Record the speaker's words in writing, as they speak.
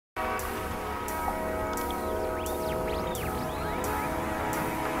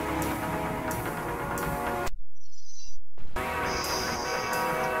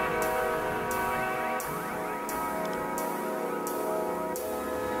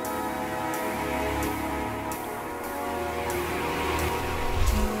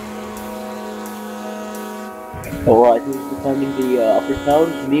Alright, who's defending the upper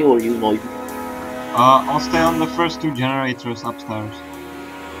towers? Me or you, Noisy? I'll stay on the first two generators upstairs.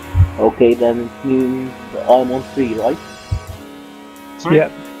 Okay, then it means I'm on 3, right? Sorry? Yeah.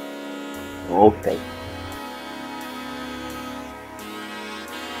 Okay.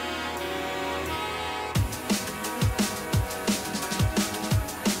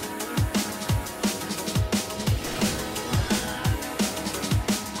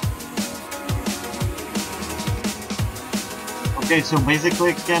 Okay, so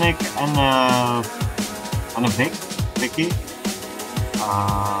basically Kennick and a Vicky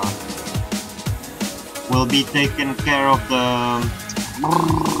will be taking care of the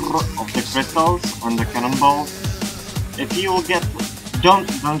crystals and the cannonballs. If you'll get don't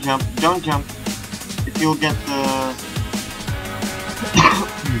jump. If you'll get the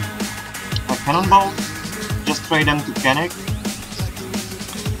a cannonball, just trade them to Kennick,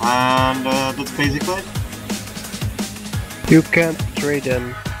 and that's basically it. You can't trade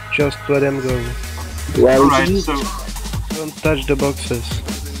them, just let them go. Well, Alright, so Don't touch the boxes.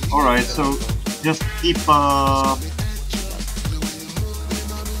 alright, so just keep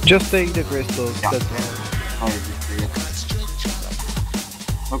Just take the crystals, Yeah. that's all.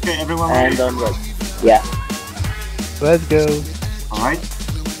 Okay, everyone ready? and I'm ready. Yeah. Let's go. Alright.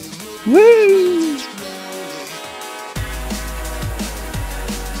 Woo!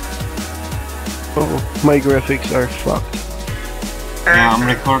 Oh, my graphics are fucked. Yeah, I'm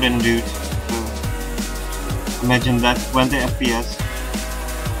recording, dude. So imagine that, 20 FPS.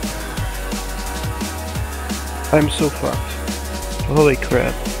 I'm so fucked. Holy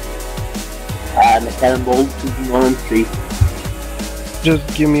crap. And the cannonball shooting 1 and 3. Just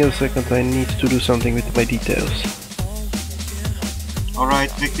give me a second, I need to do something with my details.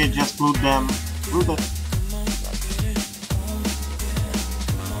 Alright, Vicky, just loot them. Loot it.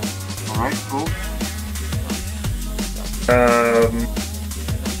 Alright, cool.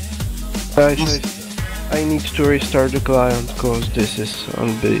 Guys, Just- I need to restart the client cause this is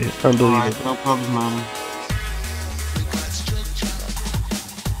unbelievable. Alright, no problem, man.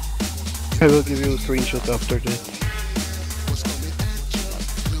 I will give you a screenshot after this.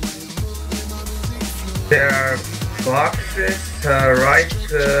 There are boxes right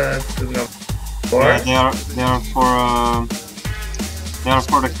to the floor. Yeah, they are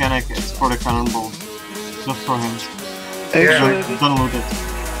for the Kennick, it's for the cannonball. Just for him. Actually, Don't loot it.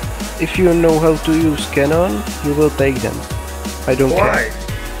 if you know how to use cannon, you will take them. I don't Why?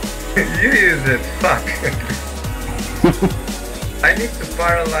 care. You use it, fuck. I need to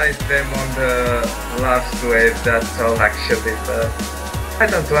paralyze them on the last wave, that's all actually, but I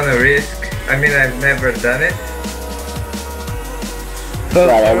don't wanna risk. I mean, I've never done it. But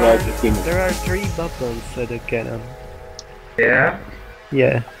Right, I there, like are, the team. there are 3 buttons at the cannon. Yeah?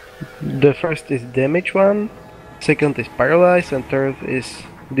 Yeah. The first is damage one, second is paralyze, and third is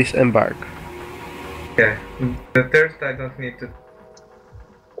disembark. Okay. The third I don't need to.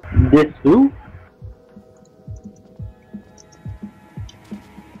 This too?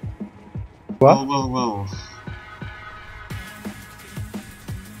 What? Well.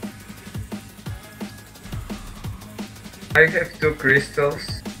 I have 2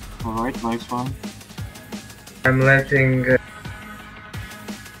 crystals. Alright, nice one. I'm letting.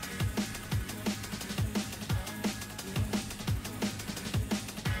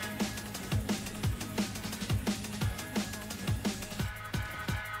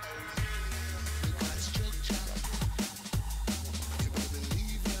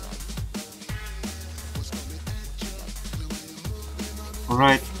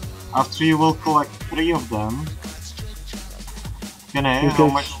 Alright, after you will collect 3 of them. Kenny,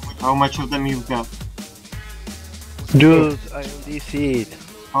 how much of them you've got? Dude, I only see it.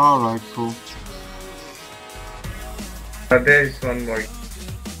 Alright, cool. But there is one more.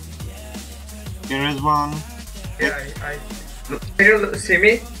 Here is one. Yeah, can you see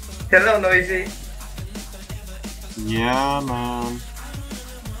me? Hello, Noisy. Yeah, man.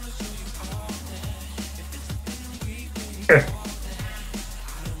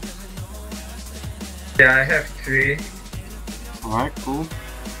 Yeah, I have 3. Alright, cool.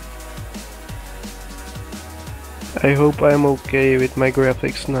 I hope I'm okay with my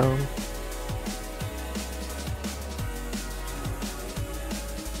graphics now.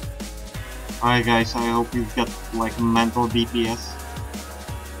 Alright guys, I hope you've got like mental DPS.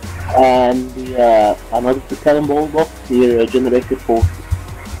 And the another cannonball box here generated 4.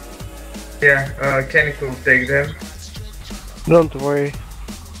 Yeah, Kenny will take them. Don't worry.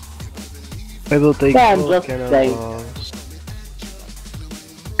 I will take Yeah, I'm both just saying. cannonballs.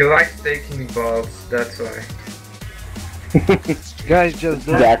 He likes taking balls, that's why. Guys, just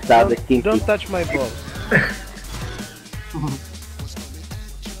That's how the king don't touch my balls.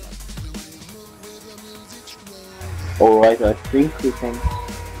 Alright, I think we can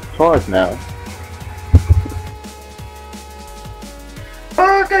start now.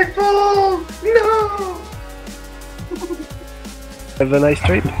 Fuck, I fall! No! Have a nice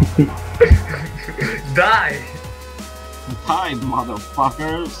trip. Die! Hi,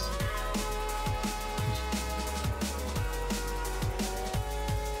 motherfuckers!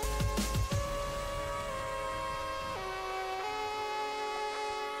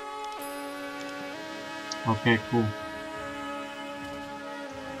 Okay, cool.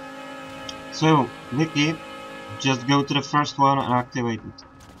 So, Vicky, just go to the first one and activate it.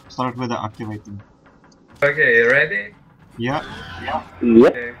 Start with the activating. Okay, ready? Yeah. Yep.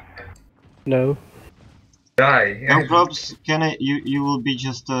 Okay. No. Die. No probs, you will be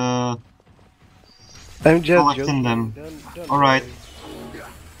just I'm just collecting joking. them. Don't Alright. worry.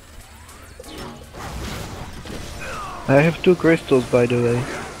 I have 2 crystals, by the way.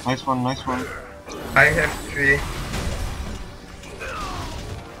 Nice one, nice one. I have 3.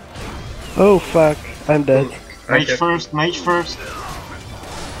 Oh fuck, I'm dead. I Mage have first, mage first.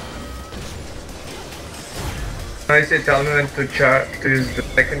 Noisy, tell me when to use the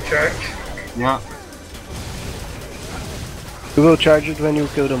second charge. Yeah, You will charge it when you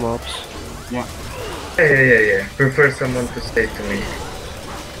kill the mobs. yeah. Yeah. Prefer someone to say to me.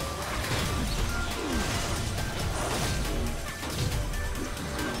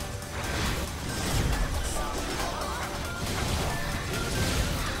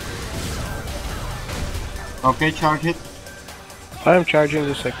 Okay, charge it. I'm charging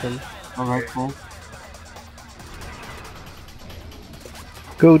the second. Alright, cool.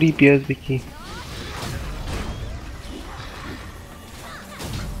 Go DPS, Vicky.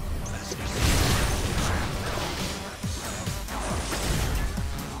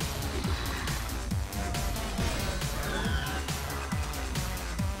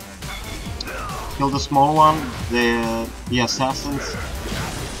 Kill the small one, the assassins.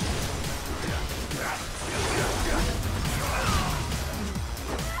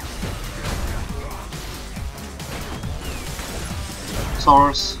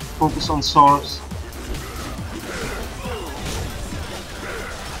 Source, focus on source.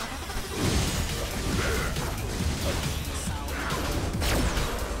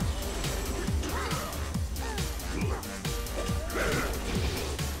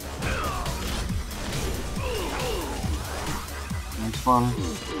 Nice one.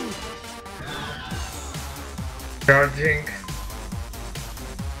 Charging.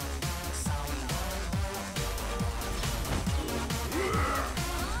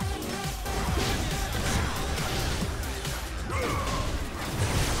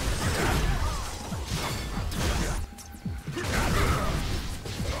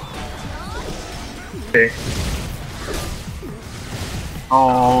 Okay.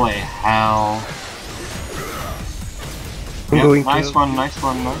 Holy hell. I'm Yeah, going nice to. one, nice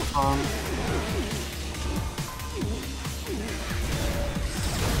one, nice one.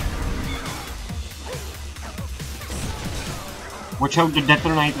 Watch out the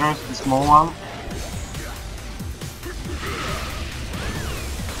detonators, the small one.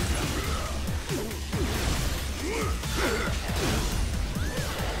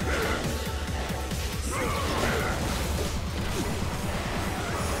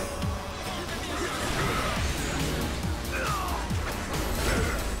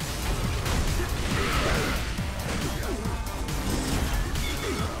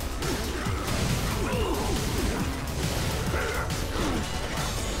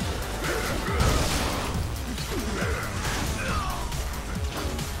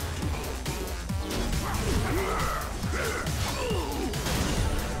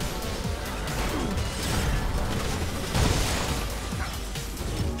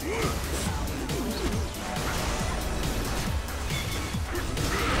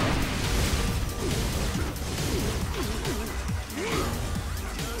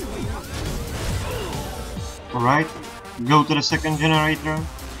 Alright, go to the second generator.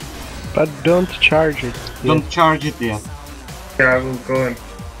 But don't charge it. Don't charge it yet. Yeah, I will go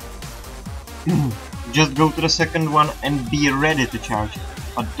and Just go to the second one and be ready to charge it.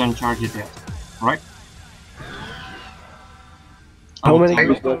 But don't charge it yet. Right? How many I-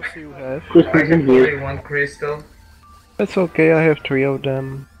 crystals do you have? I Crystals in have here. only 1 crystal. That's okay, I have 3 of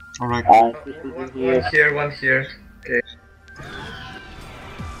them. Alright. Crystals in One here. here, 1 here. Okay.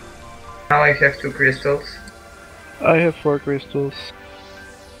 Now I have 2 crystals. I have 4 crystals.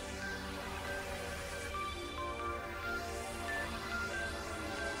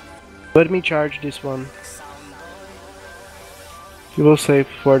 Let me charge this one. You will save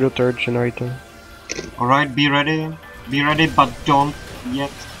for the third generator. Alright, be ready. Be ready, but don't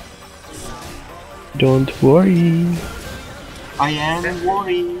yet. Don't worry. I am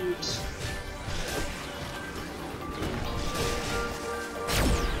worried.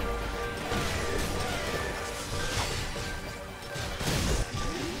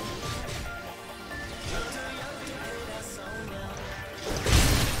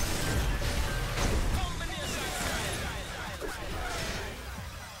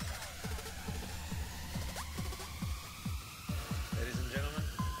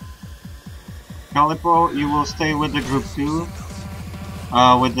 Calipo, you will stay with the group too.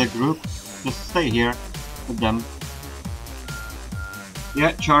 With the group. Just stay here with them.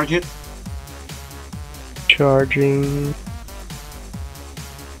 Yeah, charge it. Charging.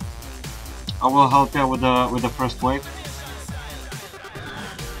 I will help you with the first wave.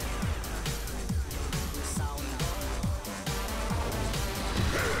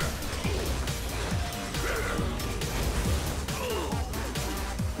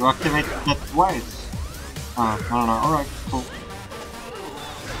 You activate that twice. I don't know. Alright, cool.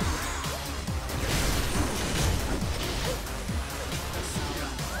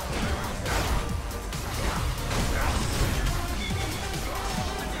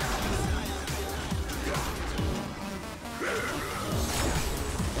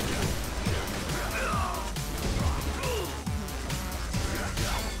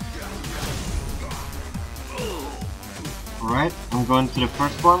 Alright, I'm going to the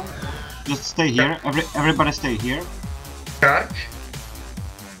first one. Just stay here. Everybody stay here. Charge?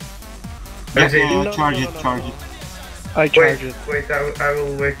 Yeah, Okay. No, charge no, it, no, charge no. it. I charge it. Wait, I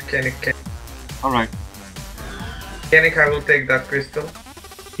will wait. Kenny, Alright. I will take that crystal.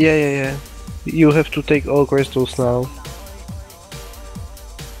 Yeah. You have to take all crystals now.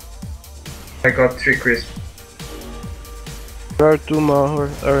 I got 3 crystals. There are 2 more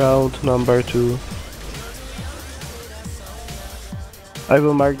around number 2. I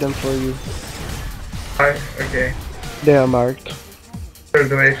will mark them for you. Okay. They are marked.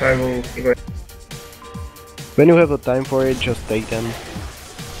 Third wave I will go. When you have a time for it, just take them.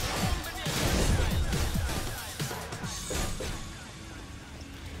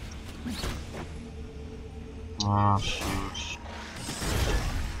 Ah, shoot.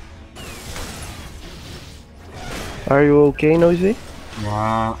 Are you okay, Noisy?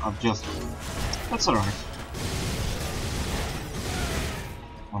 Yeah, that's alright.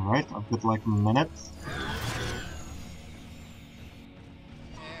 Alright, I've got like a minute.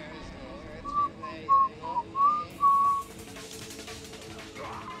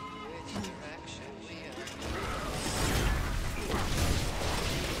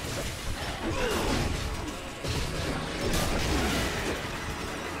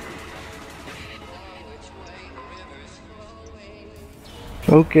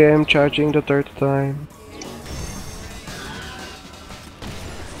 Okay, I'm charging the 3rd time.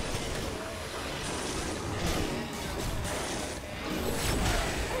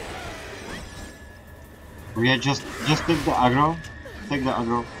 Yeah, just take the aggro. Take the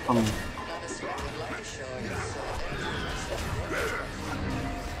aggro from me.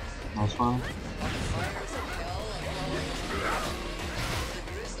 Nice one.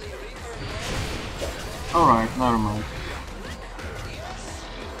 Alright, never mind.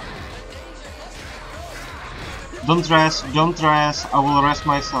 Don't rest, I will rest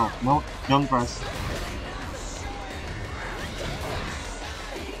myself. No, don't rest.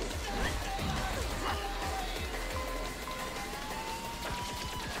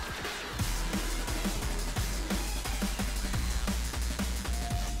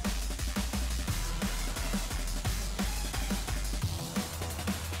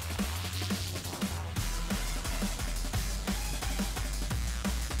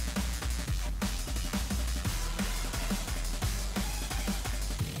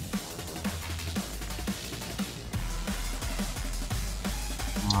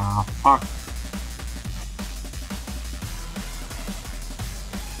 Ah, fuck.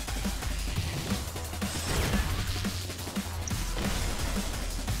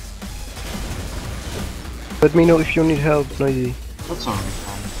 Let me know if you need help, Noisy. That's alright,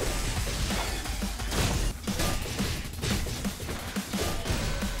 man.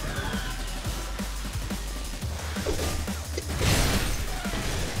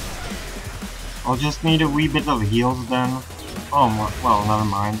 I'll just need a wee bit of heals then. Oh, well, never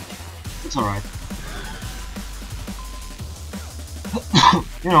mind. It's alright.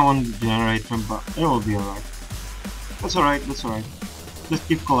 You know, on the generator, but it will be alright. That's alright, that's alright. Just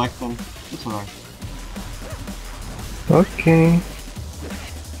keep collecting. It's alright. Okay.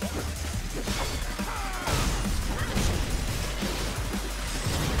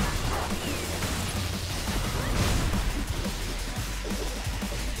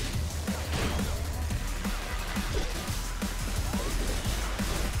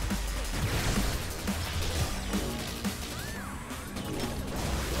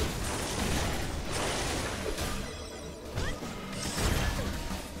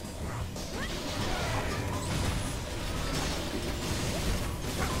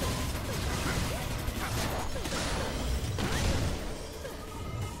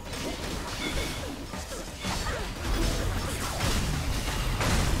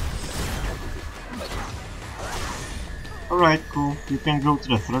 Alright, cool. You can go to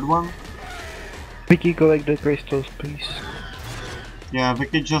the third one. Vicky, collect the crystals, please. Yeah, we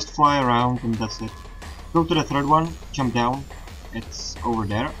could just fly around and that's it. Go to the third one, jump down. It's over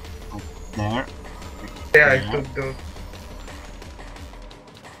there. Like there. Like Yeah, there. I took those.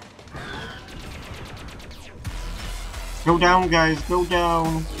 Go down, guys, go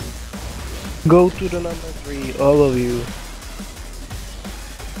down. Go to the number 3, all of you.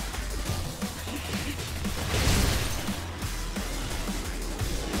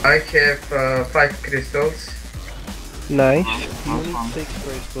 I have 5 crystals. Nice. Nice You need one. 6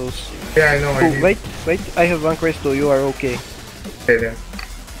 crystals. Yeah, I know. I Oh, need wait, I have 1 crystal, you are okay. it.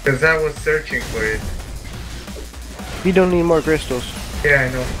 Because I was searching for it. We don't need more crystals. Yeah, I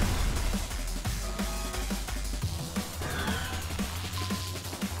know.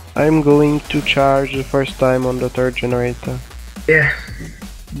 I'm going to charge the first time on the third generator. Yeah.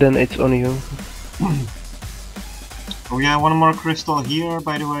 Then it's on you. Oh yeah, one more crystal here,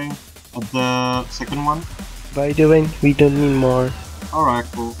 by the way. At the second one. By the way, we don't need more. Alright,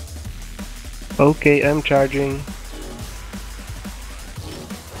 cool. Okay, I'm charging.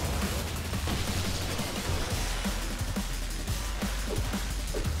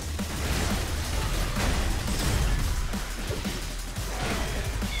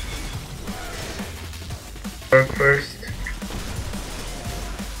 Work first.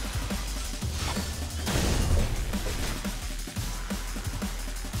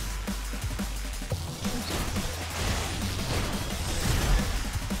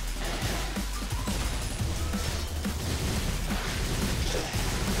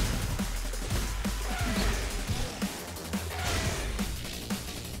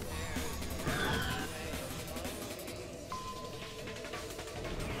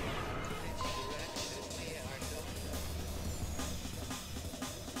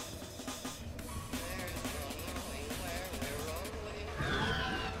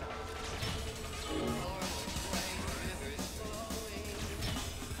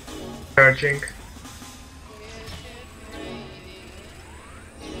 Charging.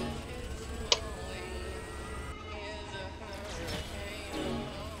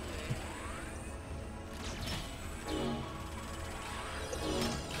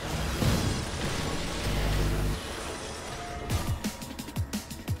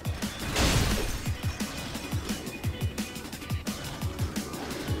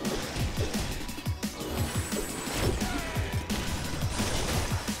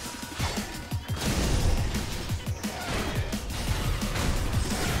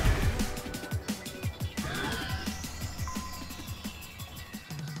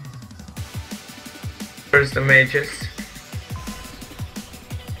 First the mages.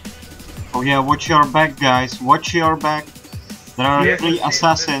 Oh yeah, watch your back, guys. Watch your back. There are Yes, 3 yes,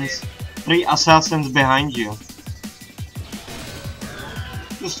 assassins. 3 assassins behind you.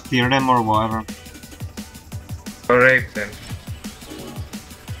 Just fear them or whatever. Or rape them.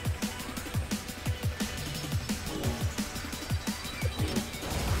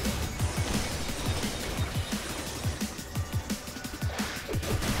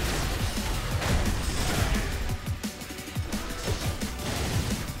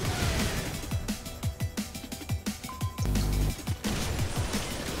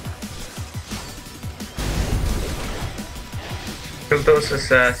 Kill those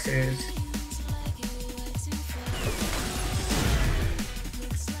assassins.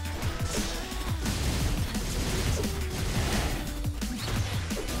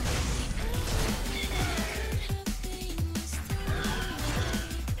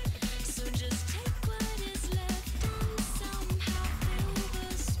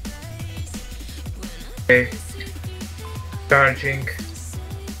 Okay. Charging.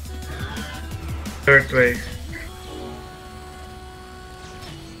 Third wave.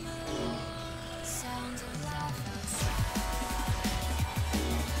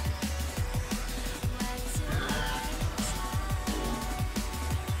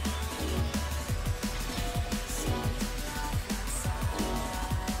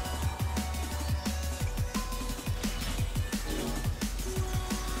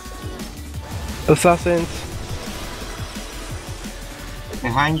 Assassins.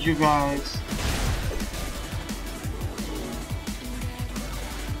 Behind you guys.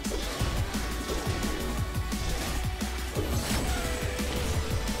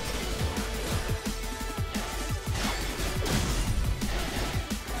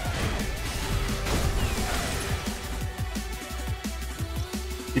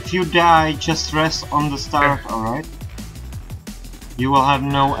 If you die, just rest on the start, alright? You will have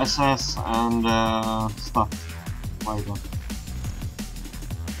no SS and stuff like that.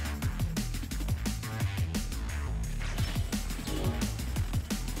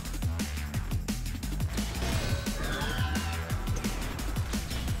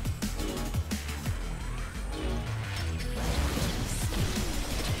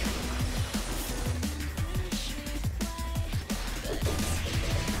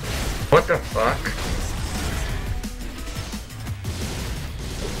 What the fuck?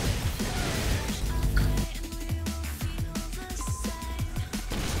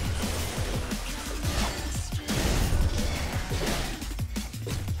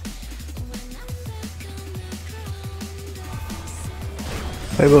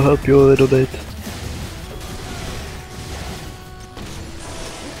 I will help you a little bit.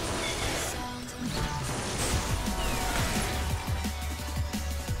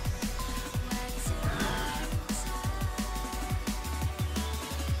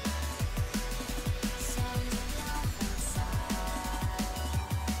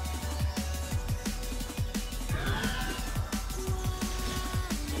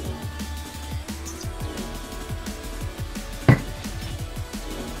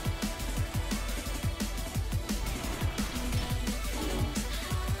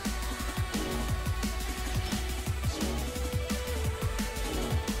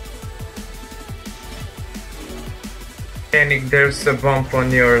 Panic, there's a bump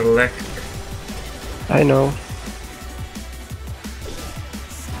on your left. I know.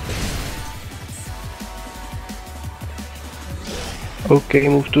 Okay,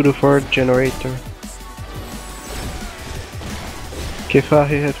 move to the fourth generator.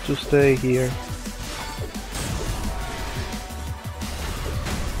 Kefahi have to stay here.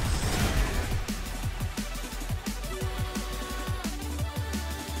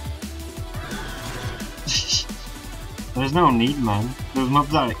 There's no need, man. There's not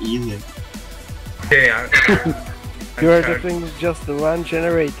that easy. Okay, You are doing just the one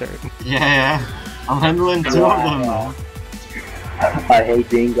generator. Yeah. I'm handling two of them now. I hate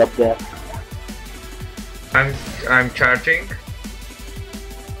being up there. I'm charging.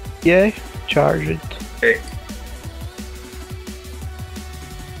 Yeah, charge it. Okay.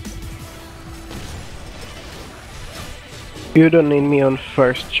 You don't need me on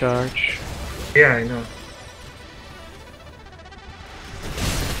first charge. Yeah, I know.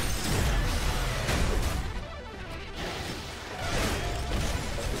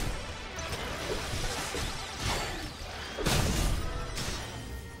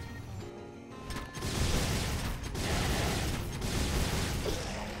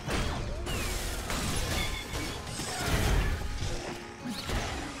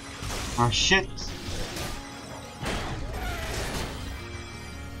 Oh shit.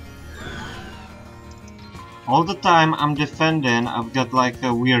 All the time I'm defending, I've got like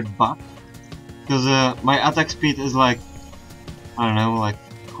a weird bug. Because my attack speed is like, I don't know, like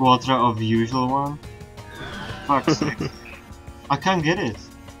quarter of the usual one. Fuck's sake. I can't get it.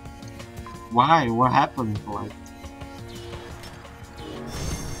 Why? What happened? Like,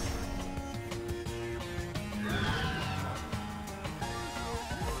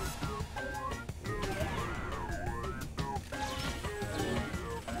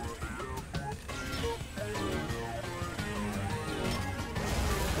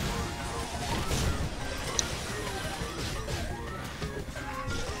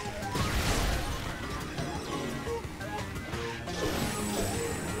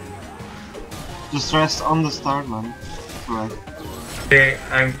 just rest on the start, man. Right. Okay,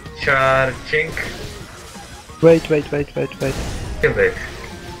 I'm charging. Wait. Kill it.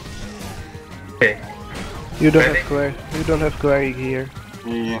 Okay. You don't Ready? have query. You don't have query here.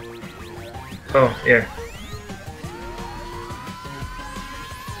 Yeah. Oh, yeah.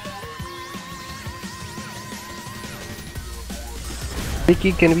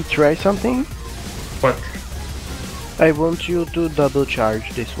 Vicky, can we try something? What? I want you to double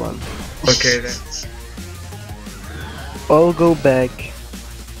charge this one. Okay then. All go back.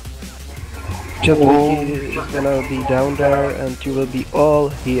 Just Vicky is gonna be down there and you will be all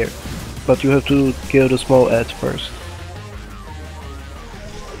here. But you have to kill the small ads first.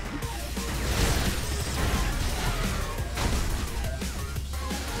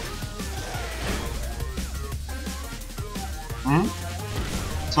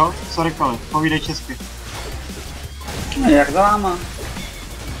 Co? Sorry, Kole, povídej česky. Jak za váma?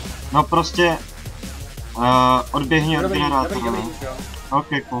 No prostě, odběhni od Dobrý, generátoru. dobrý, No. jo. Ok,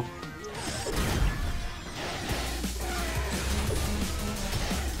 cool.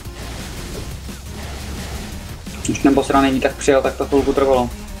 Když ten posraný tak přijel, tak to chvilku trvalo.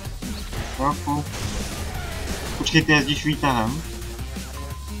 Jo, cool. Počkej, ty jezdíš výtahem?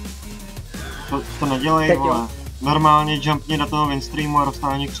 To nedělej, Teď jo. vole. Normálně jumpni do toho windstreamu a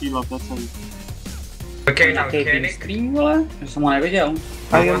roztáhni křídla, to je celý. Okay, now Nějaký Kenny. screen, vole? Že jsem ho neviděl.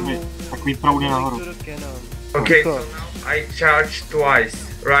 Takový proudy nahoru. Okay, so now I charge twice,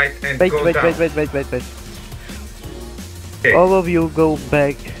 right, and Wait, go wait, down. wait. Okay. All of you go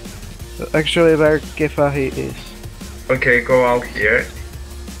back. Actually, where Kefahi is. Okay, go out here.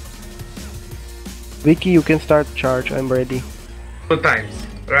 Vicky, you can start charge. I'm ready. 2 times.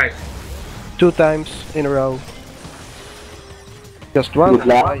 Right. 2 times in a row. Just one. Good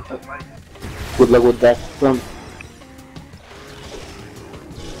luck. Good luck with that one.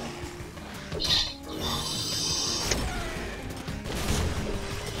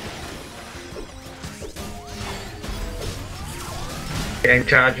 Okay, I'm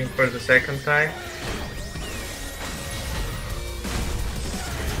charging for the second time.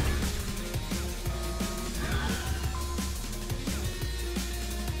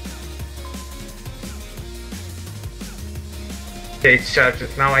 Okay, it's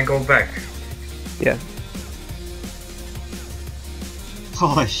charged. Now I go back. Yeah.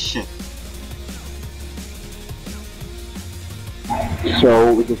 Holy shit.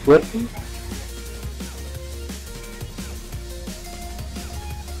 So, is it working?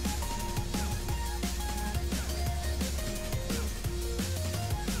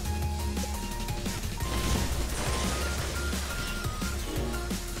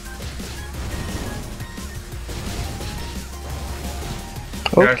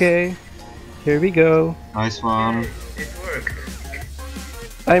 Okay. Here we go. Nice one. It worked.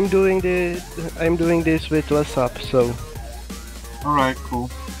 I'm doing this with WhatsApp, so Alright, cool.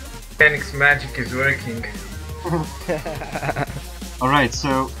 Phoenix magic is working. Alright,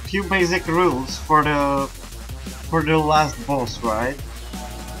 so few basic rules for the last boss, right?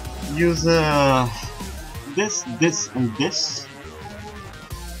 Use this, and this.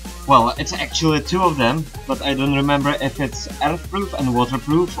 Well, it's actually 2 of them, but I don't remember if it's earthproof and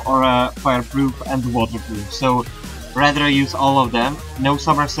waterproof or fireproof and waterproof. So rather use all of them. No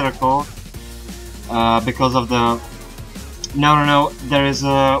summer circle because of the. No. There is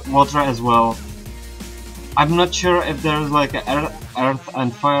water as well. I'm not sure if there's like a earth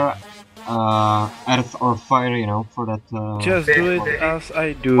and fire, earth or fire, you know, for that. just do it as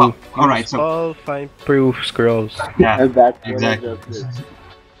I do. Well, alright, Use so all fireproof scrolls. yeah, And that's what I exactly. just did.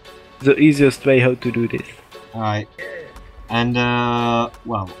 The easiest way how to do this. Alright, and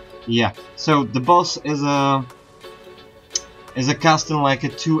well, yeah. So the boss is a casting like a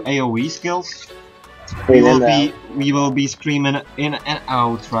 2 AOE skills. We will be screaming in and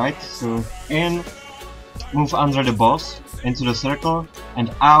out, right? So in, move under the boss into the circle, and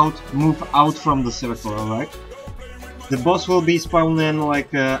out, move out from the circle. Alright. The boss will be spawning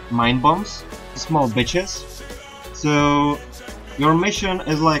like mine bombs, small bitches. So your mission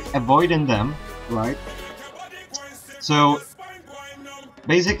is like avoiding them, right? So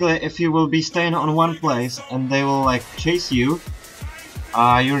basically, if you will be staying on one place and they will like chase you,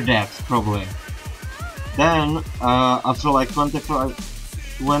 you're dead probably. Then after like 25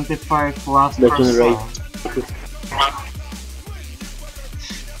 last Legendary. percent,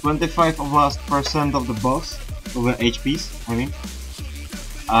 25 of last percent of the boss, of the HPs, I mean,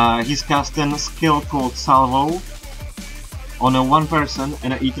 he's casting a skill called Salvo on a 1 person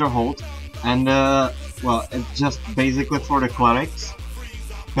in an ether hold, and well, it's just basically for the clerics,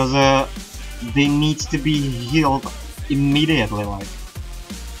 because they need to be healed immediately, like.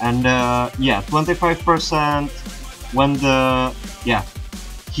 And yeah, 25% when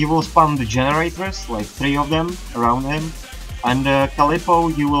he will spam the generators, like 3 of them around him, and Calippo,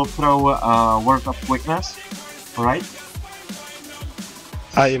 you will throw Word of Quickness, alright?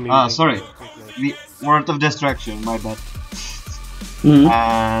 I am using Sorry, the Word of Distraction, my bad. Mhm.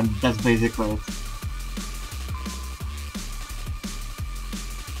 And that's basically it.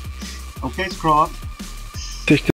 Okay, scroll up.